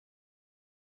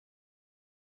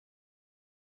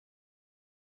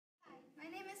My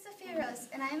name is Sophia Rose,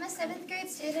 and I am a 7th grade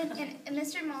student in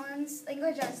Mr. Mullins'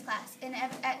 Language Arts class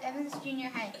at Evans Junior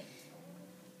High.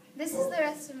 This is the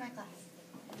rest of my class.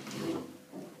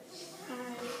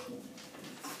 Hi.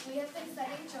 We have been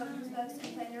studying children's books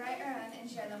and plan to write our own and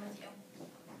share them with you.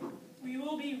 We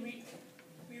will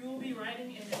be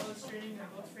writing and illustrating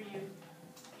a book for you.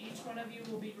 Each one of you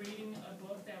will be reading a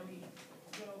book that we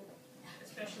wrote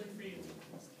especially for you.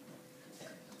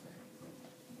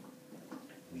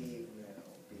 We will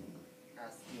be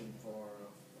asking for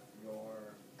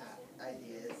your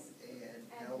ideas and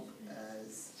help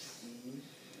as we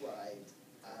write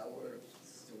our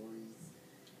stories.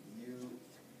 You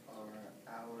are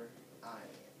our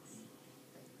audience.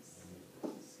 Thanks.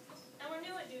 And we're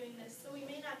new at doing this, so we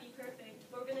may not be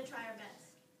perfect, but we're going to try our best.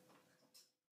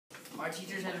 Our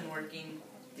teachers have been working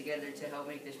together to help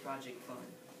make this project fun.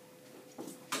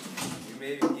 We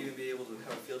may even be able to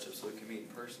have a field trip so we can meet in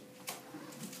person.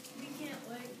 We can't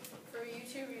wait for you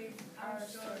to read our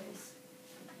stories.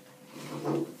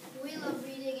 We love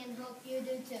reading and hope you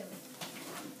do too.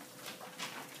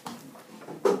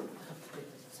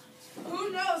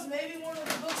 Who knows, maybe one of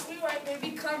the books we write may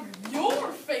become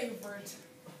your favorite.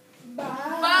 Bye.